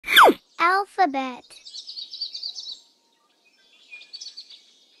Alphabet.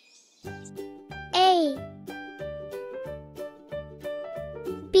 A,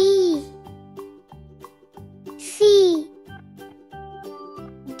 B, C,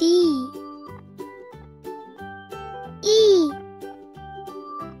 D, E,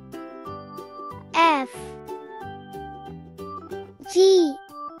 F, G,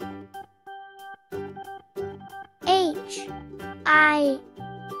 H, I,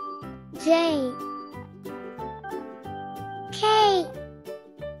 J, K,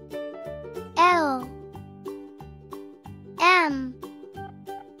 L, M,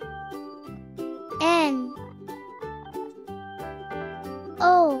 N,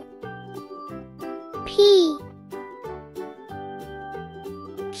 O, P,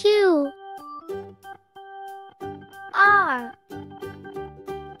 Q, R,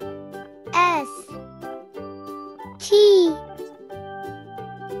 S, T,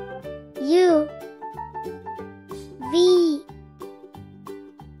 U, V,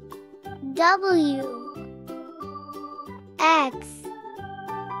 W, X,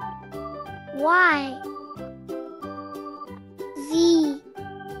 Y, Z.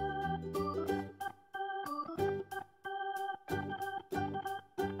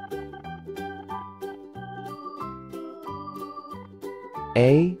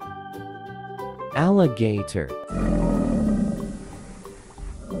 A, alligator.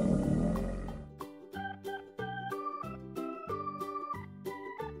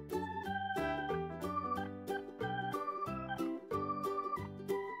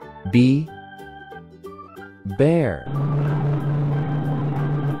 B, bear.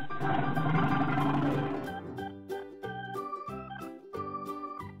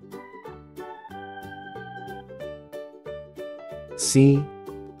 C,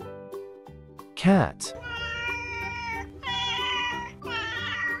 cat.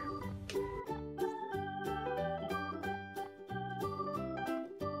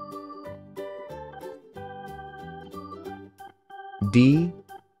 D,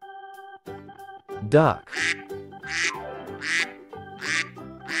 duck.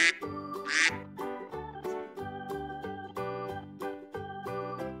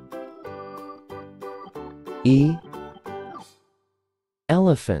 E,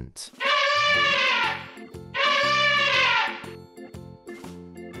 elephant.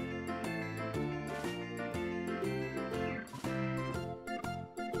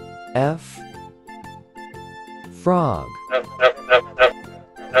 F, frog.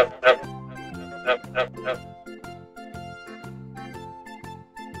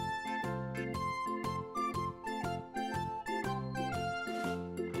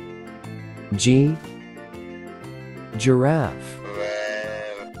 G, giraffe.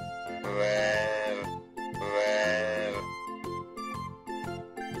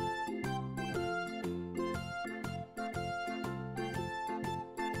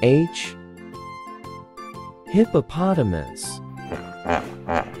 H, hippopotamus.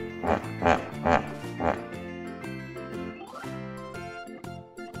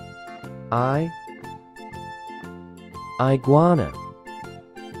 I, iguana.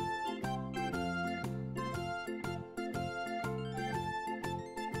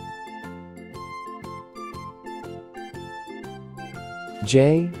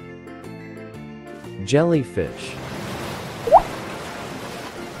 J, jellyfish.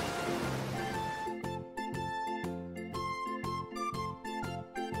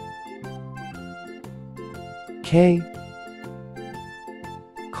 K,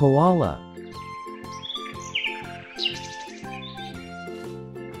 koala.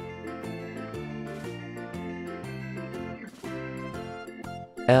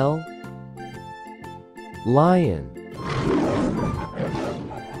 L, lion.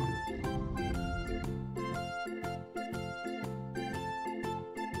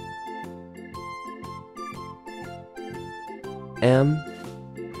 M,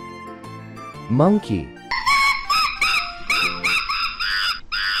 monkey.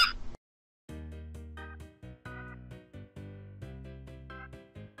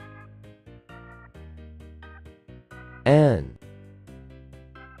 N,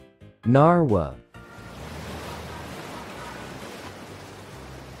 narwhal.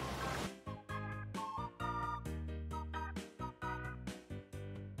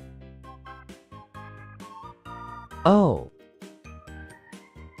 O,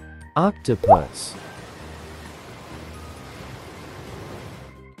 octopus.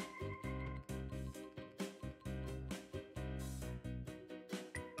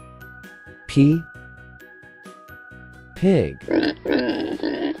 P, pig.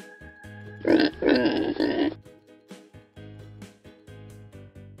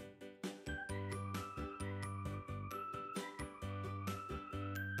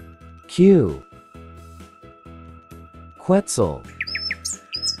 Q. Quetzal.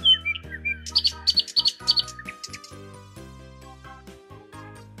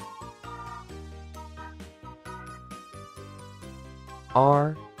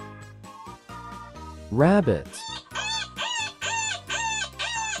 R. Rabbit.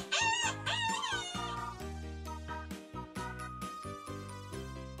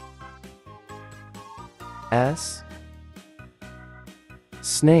 S.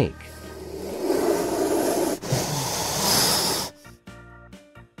 Snake.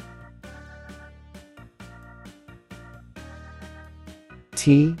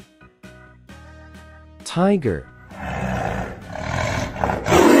 T. Tiger.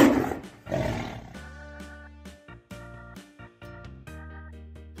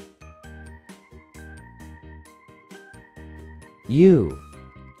 U.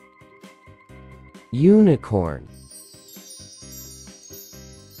 Unicorn.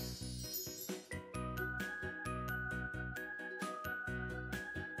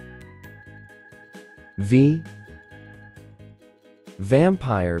 V.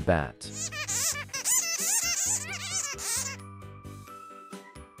 Vampire bat.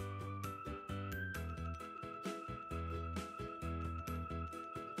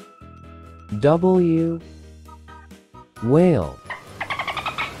 W. Whale.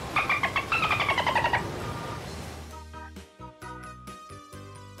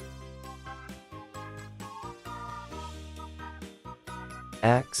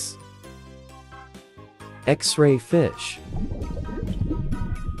 X. X-ray fish.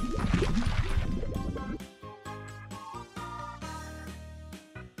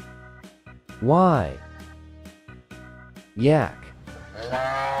 Y. Yak.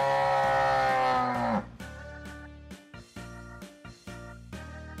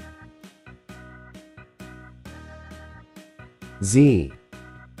 Z.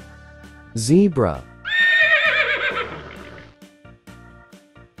 Zebra.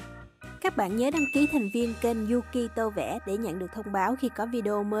 Các bạn nhớ đăng ký thành viên kênh Duki Tô Vẽ để nhận được thông báo khi có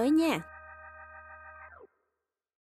video mới nha.